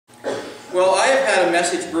Well, I have had a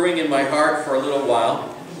message brewing in my heart for a little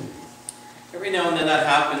while. Every now and then that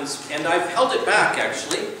happens, and I've held it back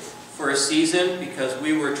actually for a season because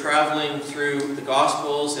we were traveling through the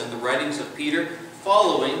Gospels and the writings of Peter,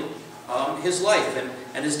 following his life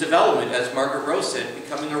and his development, as Margaret Rose said,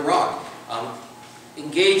 becoming a rock,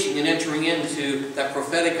 engaging and entering into that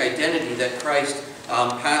prophetic identity that Christ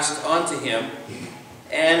passed on to him.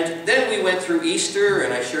 And then we went through Easter,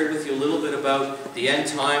 and I shared with you a little bit about the end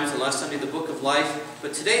times, and last Sunday the book of life.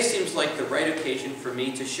 But today seems like the right occasion for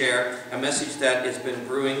me to share a message that has been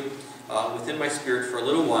brewing within my spirit for a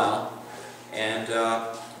little while. And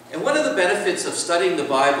one of the benefits of studying the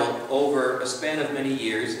Bible over a span of many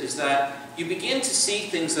years is that you begin to see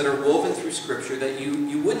things that are woven through Scripture that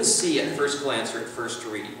you wouldn't see at first glance or at first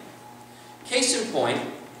reading. Case in point,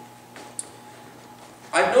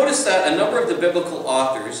 I've noticed that a number of the biblical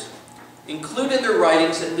authors include in their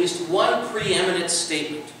writings at least one preeminent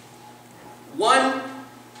statement. One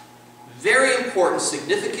very important,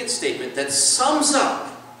 significant statement that sums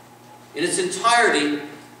up in its entirety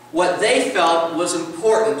what they felt was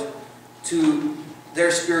important to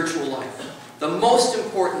their spiritual life. The most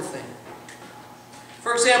important thing.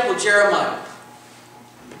 For example, Jeremiah.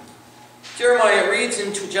 Jeremiah reads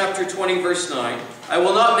in chapter 20, verse 9, "I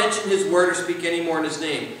will not mention his word or speak any more in his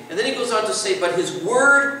name." And then he goes on to say, "But his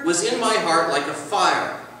word was in my heart like a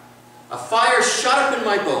fire shut up in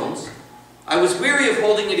my bones. I was weary of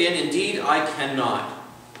holding it in. Indeed, I cannot."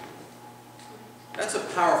 That's a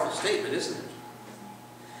powerful statement, isn't it?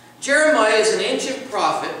 Jeremiah is an ancient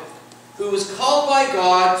prophet who was called by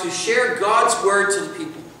God to share God's word to the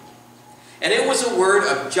people. And it was a word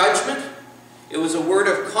of judgment. It was a word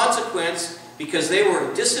of consequence because they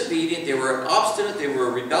were disobedient, they were obstinate, they were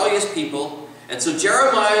a rebellious people. And so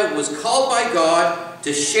Jeremiah was called by God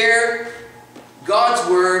to share God's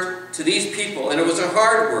word to these people. And it was a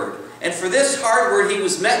hard word. And for this hard word, he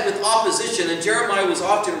was met with opposition, and Jeremiah was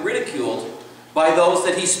often ridiculed by those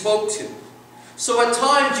that he spoke to. So at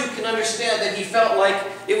times you can understand that he felt like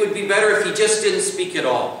it would be better if he just didn't speak at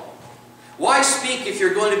all. Why speak if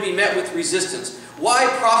you're going to be met with resistance? Why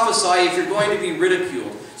prophesy if you're going to be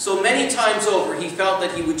ridiculed? So many times over, he felt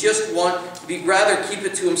that he would just want to rather keep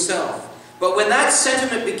it to himself. But when that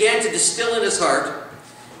sentiment began to distill in his heart,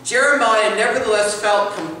 Jeremiah nevertheless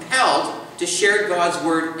felt compelled to share God's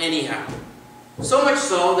word anyhow. So much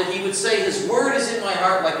so that he would say, "His word is in my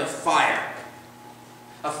heart like a fire.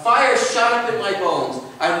 A fire shut up in my bones.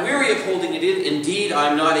 I'm weary of holding it in. Indeed,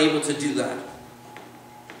 I'm not able to do that."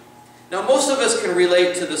 Now, most of us can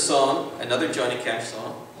relate to the song, another Johnny Cash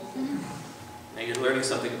song. Now you're learning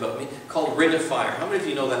something about me, called "Ring of Fire." How many of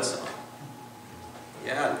you know that song?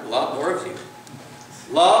 Yeah, a lot more of you.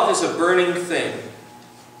 "Love is a burning thing,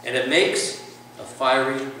 and it makes a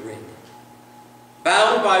fiery ring.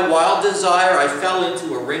 Bound by wild desire, I fell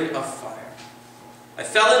into a ring of fire. I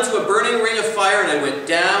fell into a burning ring of fire, and I went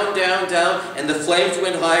down, down, down, and the flames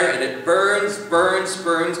went higher, and it burns, burns,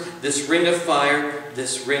 burns, this ring of fire,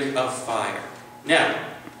 this ring of fire." Now,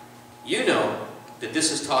 you know that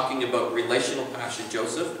this is talking about relational passion.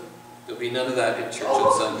 Joseph, there'll be none of that in church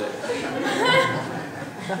on Sunday.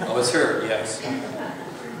 Oh, it's her, yes.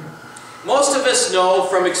 Most of us know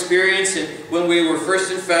from experience when we were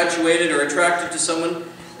first infatuated or attracted to someone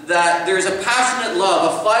that there's a passionate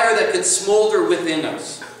love, a fire that can smolder within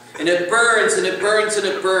us. And it burns, and it burns, and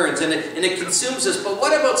it burns, and it consumes us. But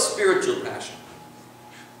what about spiritual passion?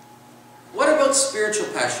 What about spiritual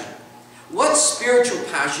passion? What spiritual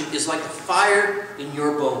passion is like a fire in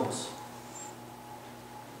your bones?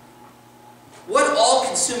 What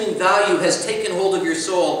all-consuming value has taken hold of your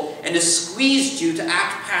soul and has squeezed you to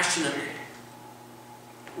act passionately?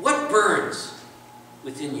 What burns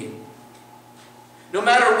within you? No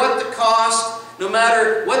matter what the cost, no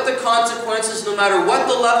matter what the consequences, no matter what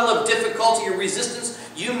the level of difficulty or resistance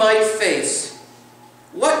you might face,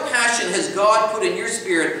 what passion has God put in your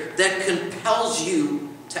spirit that compels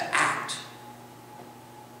you to act?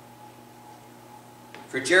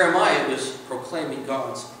 For Jeremiah, it was proclaiming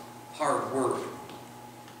God's hard word.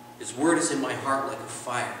 "His word is in my heart like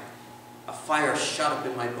a fire shut up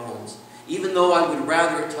in my bones. Even though I would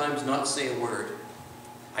rather at times not say a word,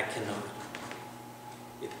 I cannot.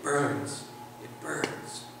 It burns, it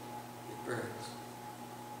burns, it burns."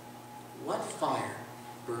 What fire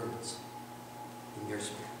burns in your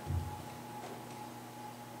spirit?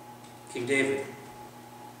 King David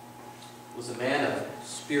was a man of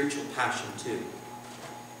spiritual passion too.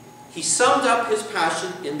 He summed up his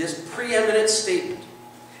passion in this preeminent statement.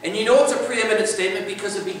 And you know it's a preeminent statement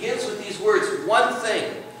because it begins with these words, "one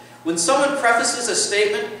thing." When someone prefaces a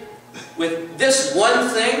statement with "this one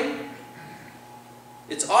thing,"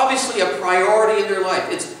 It's obviously a priority in their life.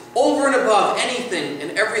 It's over and above anything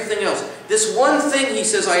and everything else. This one thing, he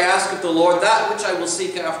says, I ask of the Lord, that which I will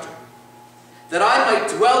seek after. That I might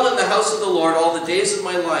dwell in the house of the Lord all the days of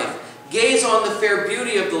my life, gaze on the fair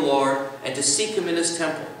beauty of the Lord, and to seek him in his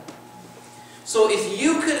temple. So if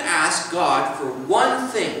you could ask God for one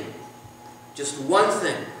thing, just one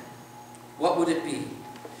thing, what would it be?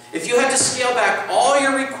 If you had to scale back all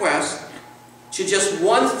your requests to just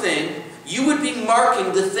one thing, you would be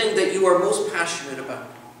marking the thing that you are most passionate about.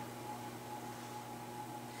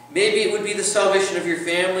 Maybe it would be the salvation of your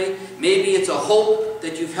family. Maybe it's a hope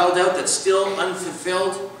that you've held out that's still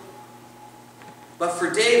unfulfilled. But for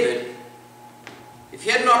David, if he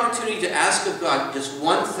had an opportunity to ask of God just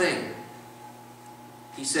one thing,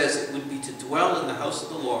 he says it would be to dwell in the house of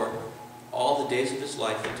the Lord all the days of his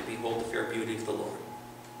life and to behold the fair beauty of the Lord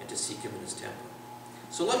and to seek him in his temple.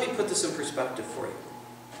 So let me put this in perspective for you.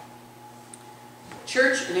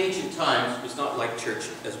 Church in ancient times was not like church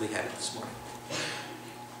as we had it this morning.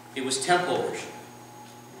 It was temple worship.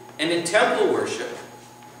 And in temple worship,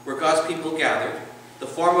 where God's people gathered, the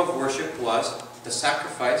form of worship was the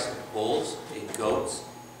sacrifice of bulls and goats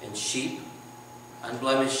and sheep,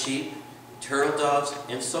 unblemished sheep, turtle doves,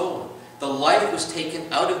 and so on. The life was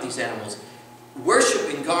taken out of these animals.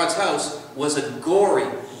 Worship in God's house was a gory,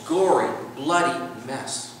 bloody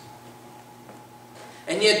mess.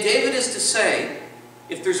 And yet David is to say,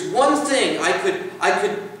 if there's one thing I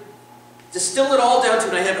could distill it all down to,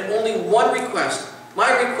 and I had only one request,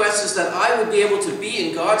 my request is that I would be able to be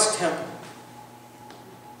in God's temple.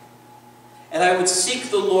 And I would seek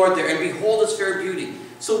the Lord there and behold his fair beauty.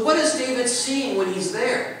 So what is David seeing when he's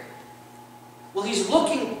there? Well, he's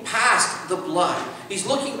looking past the blood. He's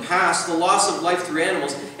looking past the loss of life through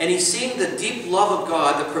animals, and he's seeing the deep love of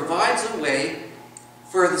God that provides a way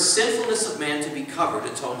for the sinfulness of man to be covered,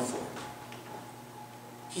 atoned for.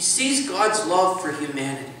 He sees God's love for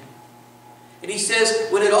humanity. And he says,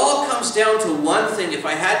 when it all comes down to one thing, if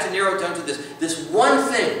I had to narrow it down to this one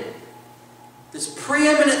thing, this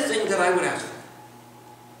preeminent thing that I would ask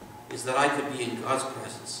for, is that I could be in God's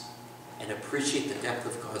presence and appreciate the depth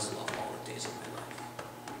of God's love all the days of my life.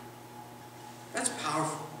 That's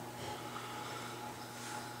powerful.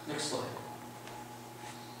 Next slide.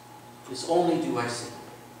 This only do I seek,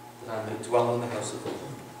 that I may dwell in the house of the Lord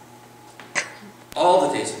all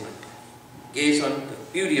the days of my life. Gaze on the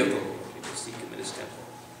beauty of the Lord and to seek him in his temple.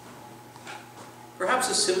 Perhaps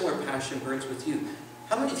a similar passion burns with you.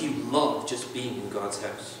 How many of you love just being in God's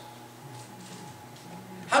house?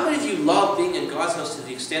 How many of you love being in God's house to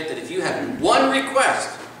the extent that if you had one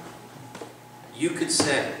request, you could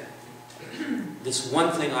say, this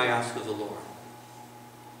one thing I ask of the Lord,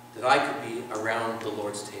 that I could be around the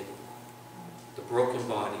Lord's table, the broken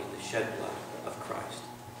body and the shed blood of Christ,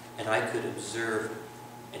 and I could observe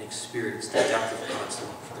and experience the depth of God's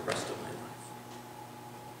love for the rest of my life.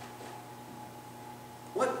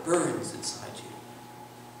 What burns inside you?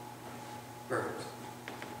 Burns.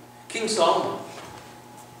 King Solomon.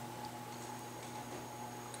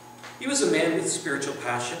 He was a man with spiritual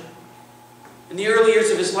passion. In the early years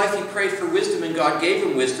of his life, he prayed for wisdom, and God gave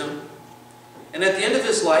him wisdom. And at the end of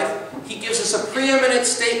his life, he gives us a preeminent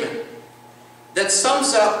statement that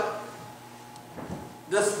sums up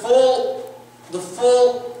the full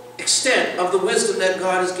extent of the wisdom that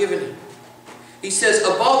God has given him. He says,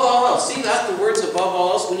 above all else, see that, the words above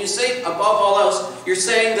all else? When you say above all else, you're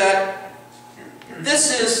saying that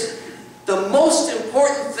this is the most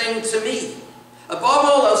important thing to me. Above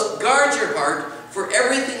all else, guard your heart, for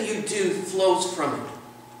everything you do flows from it.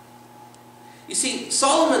 You see,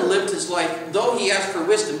 Solomon lived his life, though he asked for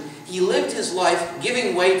wisdom, he lived his life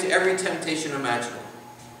giving way to every temptation imaginable.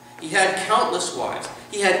 He had countless wives.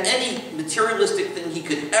 He had any materialistic thing he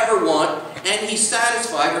could ever want, and he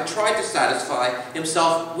satisfied or tried to satisfy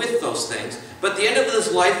himself with those things. But at the end of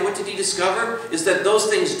his life, what did he discover? Is that those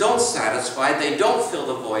things don't satisfy, they don't fill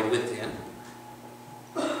the void within.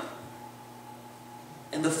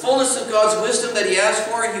 And the fullness of God's wisdom that he asked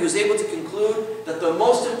for, he was able to conclude that the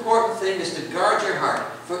most important thing is to guard your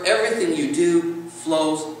heart, for everything you do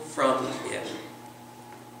flows from it.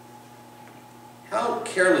 How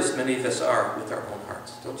careless many of us are with our own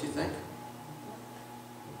hearts, don't you think?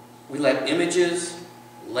 We let images,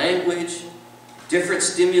 language, different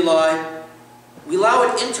stimuli, we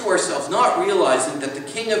allow it into ourselves, not realizing that the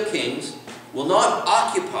King of Kings will not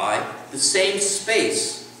occupy the same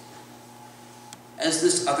space as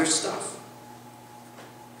this other stuff.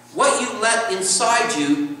 What you let inside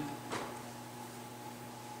you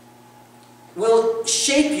will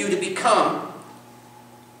shape you to become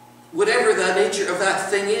whatever the nature of that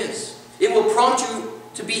thing is. It will prompt you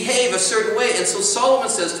to behave a certain way. And so Solomon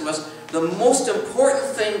says to us, the most important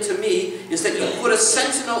thing to me is that you put a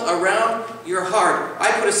sentinel around your heart.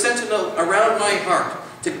 I put a sentinel around my heart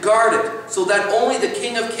to guard it, so that only the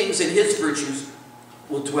King of Kings and his virtues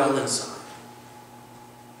will dwell inside.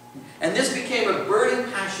 And this became a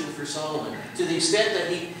burning passion for Solomon, to the extent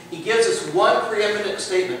that he gives us one preeminent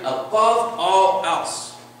statement: above all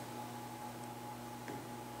else,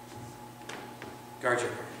 guard your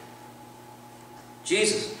heart.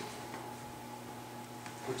 Jesus.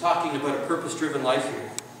 We're talking about a purpose-driven life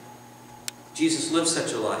here. Jesus lived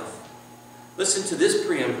such a life. Listen to this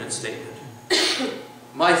preeminent statement.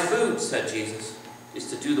 My food, said Jesus, is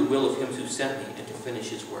to do the will of him who sent me and to finish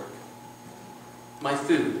his work. My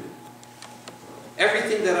food.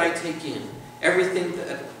 Everything that I take in, everything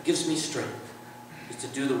that gives me strength, is to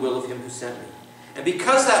do the will of him who sent me. And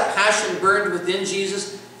because that passion burned within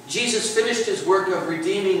Jesus, Jesus finished his work of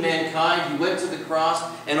redeeming mankind. He went to the cross,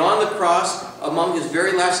 and on the cross, among his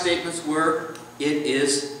very last statements were, "It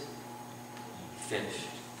is finished."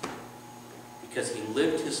 Because he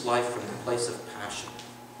lived his life from the place of passion.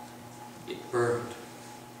 It burned.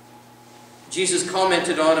 Jesus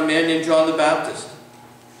commented on a man named John the Baptist.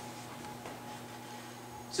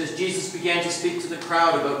 It says, Jesus began to speak to the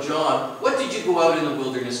crowd about John. What did you go out in the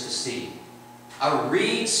wilderness to see? A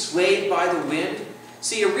reed swayed by the wind?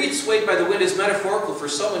 See, a reed swayed by the wind is metaphorical for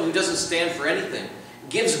someone who doesn't stand for anything,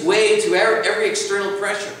 gives way to every external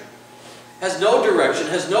pressure, has no direction,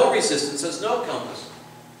 has no resistance, has no compass.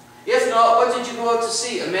 If not, what did you go out to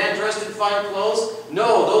see? A man dressed in fine clothes?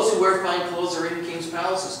 No, those who wear fine clothes are in king's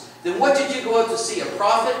palaces. Then what did you go out to see? A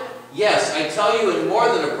prophet? Yes, I tell you, and more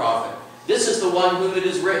than a prophet. This is the one whom it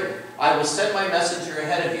is written, I will send my messenger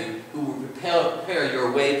ahead of you, who will prepare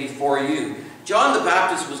your way before you. John the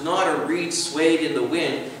Baptist was not a reed swayed in the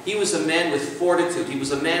wind. He was a man with fortitude. He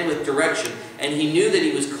was a man with direction. And he knew that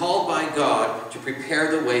he was called by God to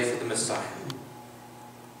prepare the way for the Messiah.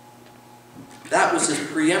 That was his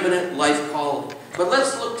preeminent life calling. But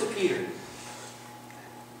let's look to Peter.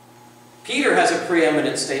 Peter has a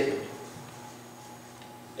preeminent statement.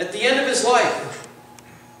 At the end of his life,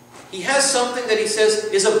 he has something that he says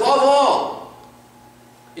is above all,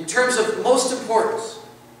 in terms of most importance.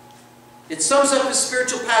 It sums up his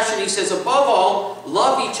spiritual passion. He says, above all,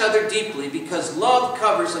 love each other deeply, because love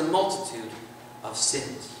covers a multitude of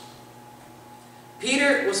sins.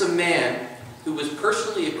 Peter was a man who was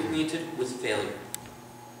personally acquainted with failure.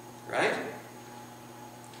 Right?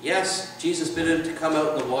 Yes, Jesus bid him to come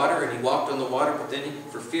out in the water, and he walked on the water, but then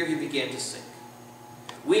for fear he began to sink.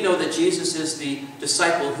 We know that Jesus is the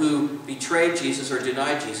disciple who betrayed Jesus or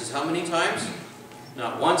denied Jesus. How many times?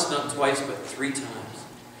 Not once, not twice, but 3 times.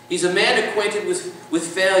 He's a man acquainted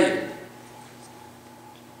with failure.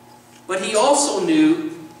 But he also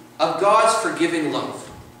knew of God's forgiving love.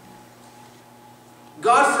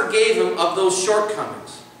 God forgave him of those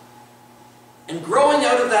shortcomings. And growing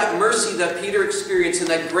out of that mercy that Peter experienced and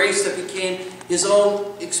that grace that became his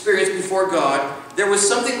own experience before God, there was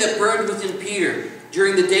something that burned within Peter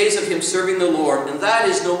during the days of him serving the Lord. And that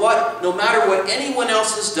is, no matter what anyone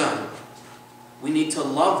else has done, we need to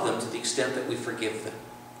love them to the extent that we forgive them.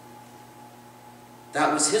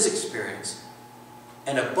 That was his experience.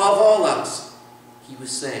 And above all else, he was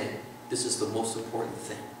saying, this is the most important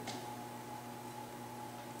thing.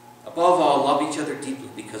 Above all, love each other deeply,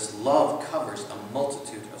 because love covers a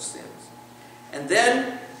multitude of sins. And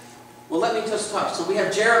then, well, let me just talk. So we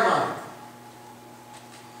have Jeremiah.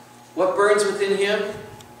 What burns within him?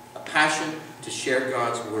 A passion to share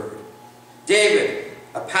God's word. David,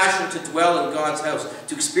 a passion to dwell in God's house,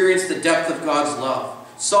 to experience the depth of God's love.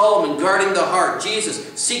 Solomon, guarding the heart.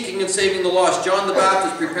 Jesus, seeking and saving the lost. John the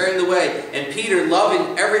Baptist, preparing the way. And Peter,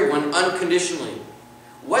 loving everyone unconditionally.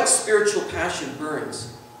 What spiritual passion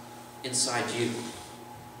burns inside you?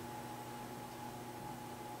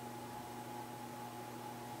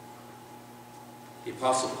 The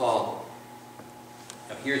Apostle Paul.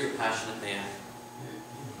 Now here's a passionate man.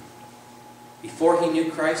 Before he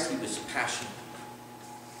knew Christ, he was passionate.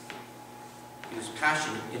 He was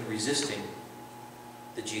passionate in resisting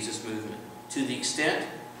the Jesus movement, to the extent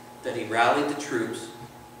that he rallied the troops,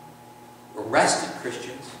 arrested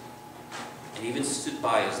Christians, and even stood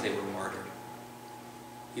by as they were martyred.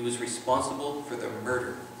 He was responsible for the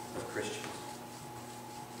murder of Christians.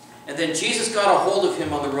 And then Jesus got a hold of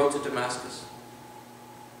him on the road to Damascus.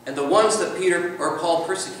 And the ones that Peter or Paul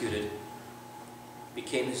persecuted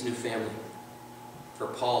became his new family. For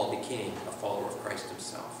Paul became a follower of Christ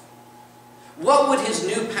himself. What would his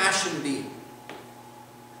new passion be?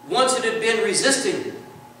 Once it had been resisting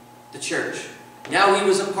the church. Now he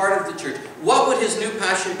was a part of the church. What would his new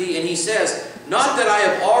passion be? And he says, Not that I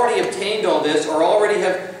have already obtained all this or already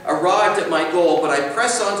have arrived at my goal, but I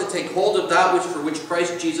press on to take hold of that for which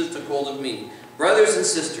Christ Jesus took hold of me. Brothers and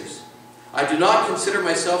sisters, I do not consider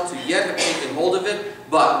myself to yet have taken hold of it,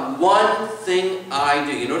 but one thing I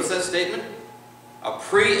do. You notice that statement? A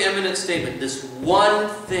preeminent statement. This one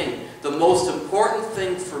thing, the most important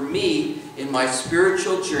thing for me in my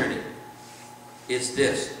spiritual journey is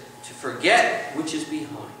this: to forget which is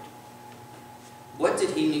behind. What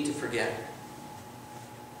did he need to forget?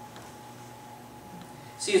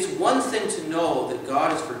 See, it's one thing to know that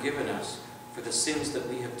God has forgiven us for the sins that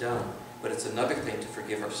we have done, but it's another thing to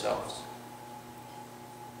forgive ourselves.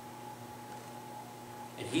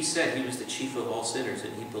 And he said he was the chief of all sinners,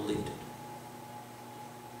 and he believed it.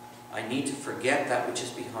 I need to forget that which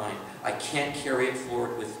is behind. I can't carry it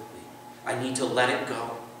forward with me. I need to let it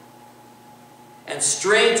go. And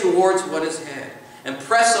strain towards what is ahead. And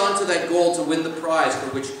press on to that goal to win the prize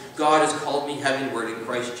for which God has called me heavenward in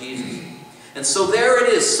Christ Jesus. And so there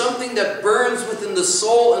it is, something that burns within the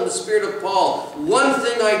soul and the spirit of Paul. One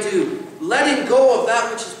thing I do, letting go of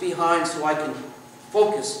that which is behind so I can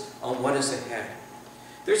focus on what is ahead.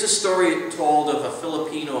 There's a story told of a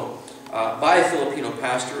Filipino, by a Filipino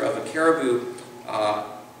pastor, of a caribou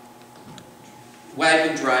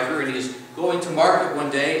wagon driver, and he's going to market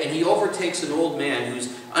one day, and he overtakes an old man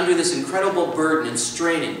who's under this incredible burden and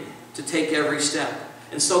straining to take every step.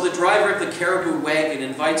 And so the driver of the caribou wagon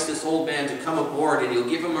invites this old man to come aboard, and he'll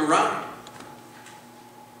give him a ride.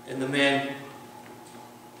 And the man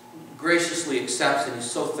graciously accepts, and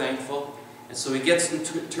he's so thankful. And so he gets them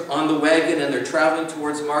on the wagon, and they're traveling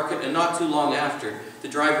towards market, and not too long after, the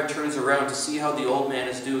driver turns around to see how the old man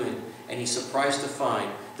is doing, and he's surprised to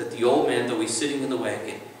find that the old man, though he's sitting in the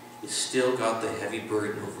wagon, has still got the heavy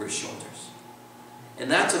burden over his shoulders.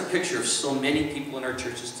 And that's a picture of so many people in our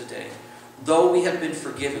churches today. Though we have been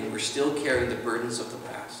forgiven, we're still carrying the burdens of the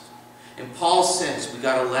past. And Paul says we've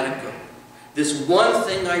got to let it go. This one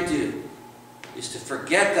thing I do is to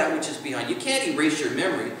forget that which is behind. You can't erase your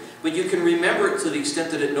memory, but you can remember it to the extent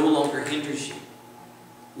that it no longer hinders you.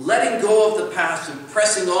 Letting go of the past and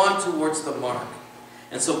pressing on towards the mark.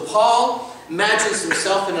 And so Paul imagines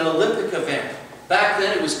himself in an Olympic event. Back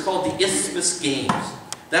then it was called the Isthmus Games.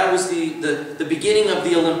 That was the beginning of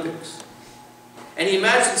the Olympics. And he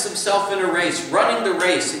imagines himself in a race, running the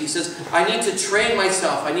race. And he says, I need to train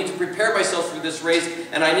myself. I need to prepare myself for this race.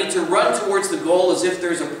 And I need to run towards the goal as if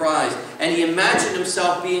there's a prize. And he imagined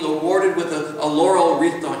himself being awarded with a laurel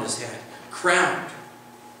wreath on his head, crowned.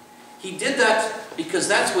 He did that because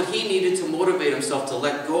that's what he needed to motivate himself to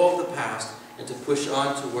let go of the past and to push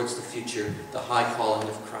on towards the future, the high calling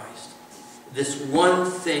of Christ. This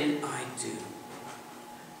one thing I do.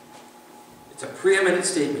 It's a preeminent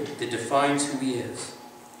statement that defines who he is.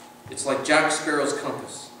 It's like Jack Sparrow's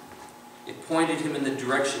compass. It pointed him in the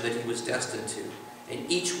direction that he was destined to.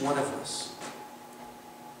 And each one of us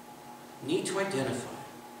need to identify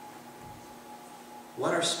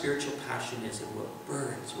what our spiritual passion is and what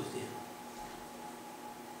burns within.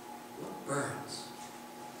 What burns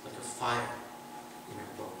like a fire in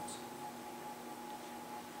our bones.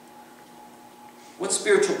 What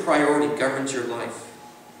spiritual priority governs your life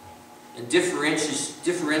and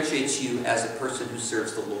differentiates you as a person who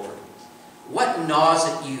serves the Lord? What gnaws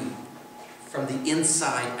at you from the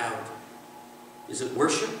inside out? Is it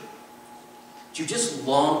worship? Do you just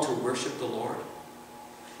long to worship the Lord?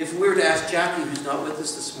 If we were to ask Jackie, who's not with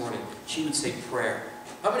us this morning, she would say prayer.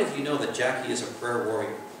 How many of you know that Jackie is a prayer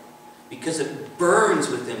warrior? Because it burns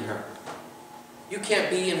within her. You can't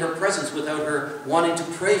be in her presence without her wanting to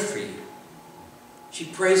pray for you. She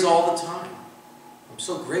prays all the time. I'm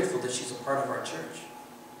so grateful that she's a part of our church.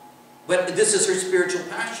 But this is her spiritual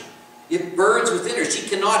passion. It burns within her. She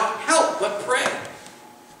cannot help but pray.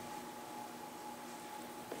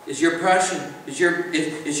 Is your passion, is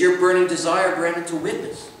your burning desire, Brandon, to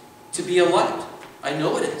witness? To be a light? I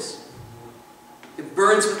know it is. It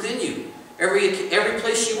burns within you. Every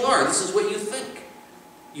place you are, this is what you think.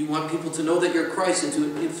 You want people to know that you're Christ and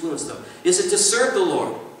to influence them. Is it to serve the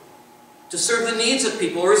Lord? To serve the needs of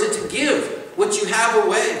people? Or is it to give what you have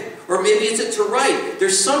away? Or maybe is it to write?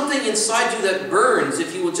 There's something inside you that burns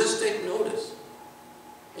if you will just take notice.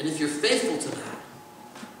 And if you're faithful to that,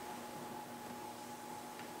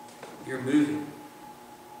 you're moving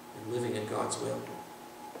and living in God's will.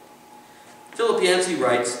 Philip Yancey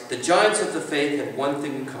writes, the giants of the faith have one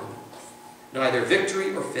thing in common. Neither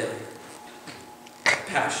victory or failure.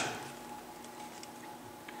 Passion.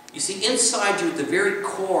 You see, inside you, at the very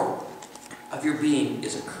core of your being,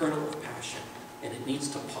 is a kernel of passion. And it needs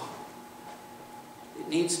to pop. It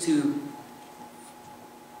needs to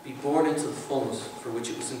be born into the fullness for which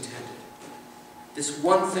it was intended. This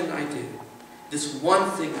one thing I do. This one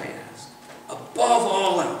thing I ask. Above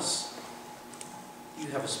all else, you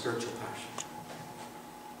have a spiritual passion.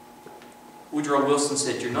 Woodrow Wilson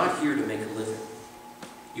said, you're not here to make a living.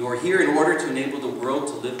 You are here in order to enable the world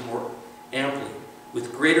to live more amply,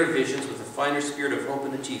 with greater visions, with a finer spirit of hope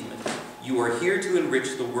and achievement. You are here to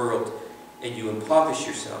enrich the world, and you impoverish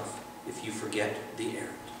yourself if you forget the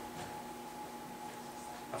errand.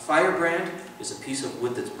 A firebrand is a piece of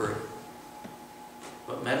wood that's burning,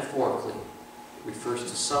 but metaphorically, it refers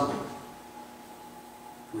to someone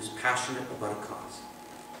who is passionate about a cause.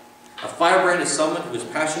 A firebrand is someone who is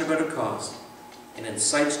passionate about a cause and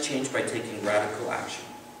incites change by taking radical action.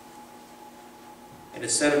 It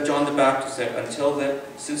is said of John the Baptist that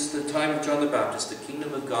since the time of John the Baptist, the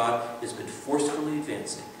kingdom of God has been forcefully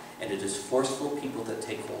advancing, and it is forceful people that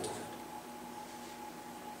take hold of it.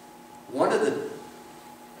 One of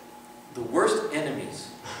the worst enemies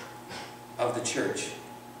of the church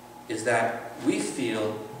is that we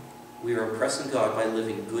feel we are impressing God by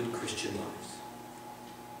living good Christian lives.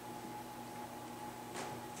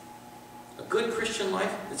 A good Christian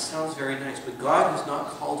life, it sounds very nice, but God has not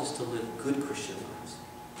called us to live good Christian lives.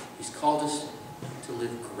 He's called us to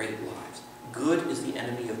live great lives. Good is the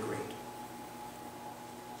enemy of great.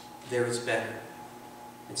 There is better.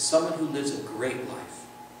 And someone who lives a great life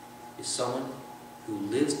is someone who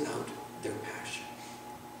lives out their passion.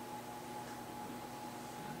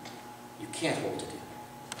 You can't hold it in.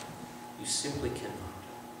 You simply cannot.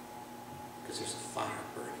 Because there's a fire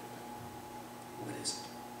burning. What is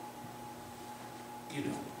it? You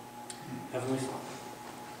know. Heavenly Father.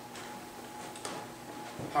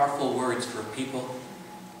 Powerful words for people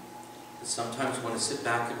that sometimes want to sit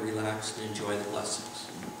back and relax and enjoy the blessings.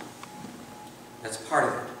 That's part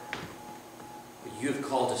of it. But you have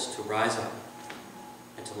called us to rise up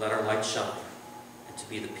and to let our light shine and to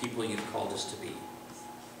be the people you've called us to be.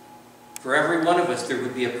 For every one of us, there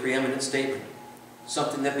would be a preeminent statement.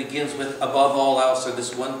 Something that begins with, above all else, or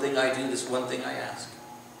this one thing I do, this one thing I ask.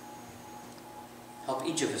 Help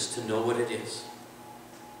each of us to know what it is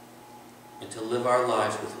and to live our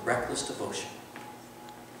lives with reckless devotion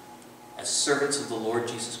as servants of the Lord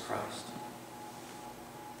Jesus Christ.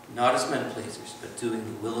 Not as men pleasers, but doing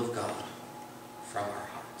the will of God from our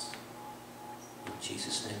hearts. In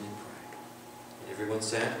Jesus' name we pray. And everyone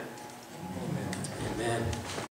said, Amen. Amen.